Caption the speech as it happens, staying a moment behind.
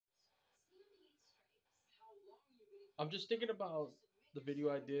I'm just thinking about the video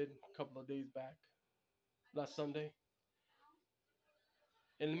I did a couple of days back, last Sunday.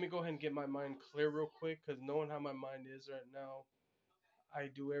 And let me go ahead and get my mind clear real quick because knowing how my mind is right now, I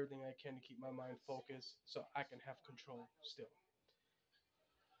do everything I can to keep my mind focused so I can have control still.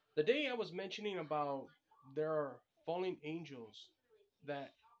 The day I was mentioning about there are fallen angels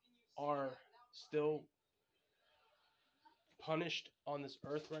that are still punished on this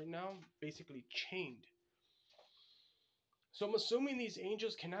earth right now, basically chained. So I'm assuming these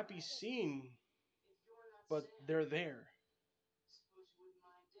angels cannot be seen, but they're there.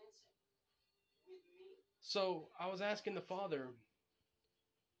 So I was asking the Father,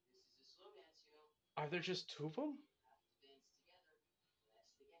 are there just two of them?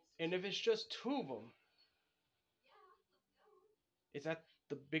 And if it's just two of them, is that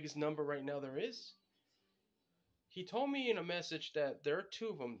the biggest number right now there is? He told me in a message that there are two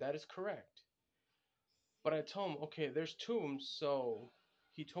of them. That is correct. But I told him, okay, there's two of them. So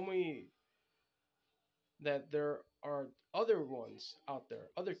he told me that there are other ones out there,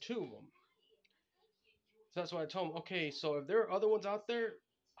 other two of them. So that's why I told him, okay, so if there are other ones out there,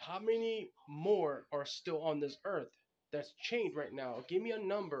 how many more are still on this earth that's chained right now? Give me a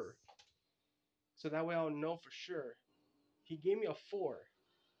number so that way I'll know for sure. He gave me a four.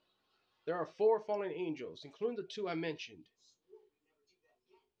 There are four fallen angels, including the two I mentioned.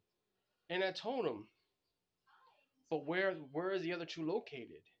 And I told him, but where is the other two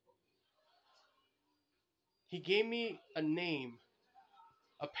located? He gave me a name.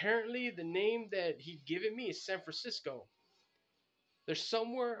 Apparently, the name that he'd given me is San Francisco. There's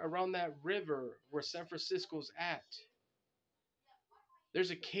somewhere around that river where San Francisco's at.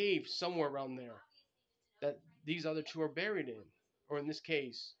 There's a cave somewhere around there that these other two are buried in, or in this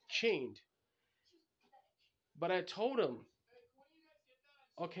case, chained. But I told him,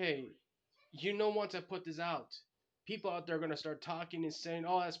 okay, once I put this out, people out there are going to start talking and saying,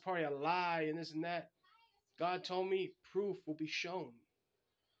 oh, that's probably a lie and this and that. God told me proof will be shown.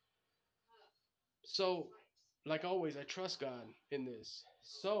 So, like always, I trust God in this.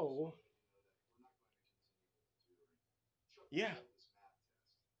 So, yeah,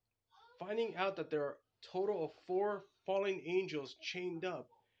 finding out that there are a total of four fallen angels chained up.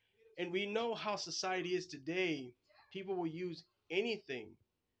 And we know how society is today. People will use anything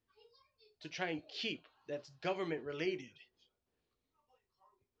to try and keep that's government related.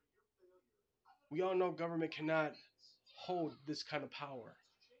 We all know government cannot hold this kind of power,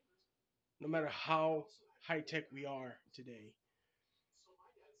 no matter how high tech we are today.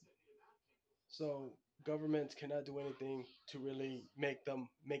 So governments cannot do anything to really make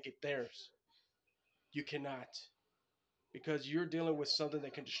it theirs. You cannot, because you're dealing with something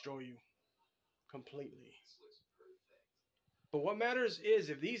that can destroy you completely. But what matters is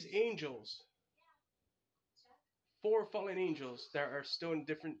if these angels, four fallen angels that are still in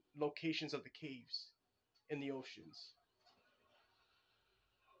different locations of the caves in the oceans,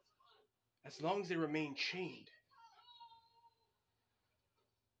 as long as they remain chained,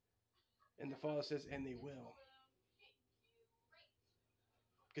 and the Father says, and they will.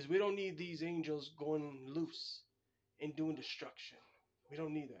 Because we don't need these angels going loose and doing destruction. We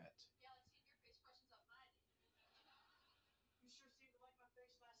don't need that.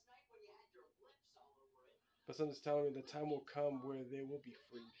 But something's telling me the time will come where they will be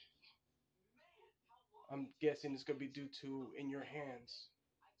freed. I'm guessing it's going to be due to in your hands.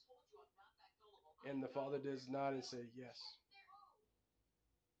 And the Father does nod and say yes.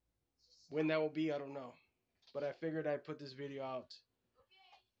 When that will be, I don't know. But I figured I'd put this video out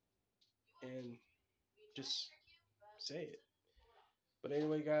and just say it. But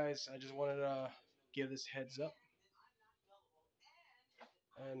anyway, guys, I just wanted to give this heads up.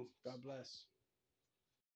 And God bless.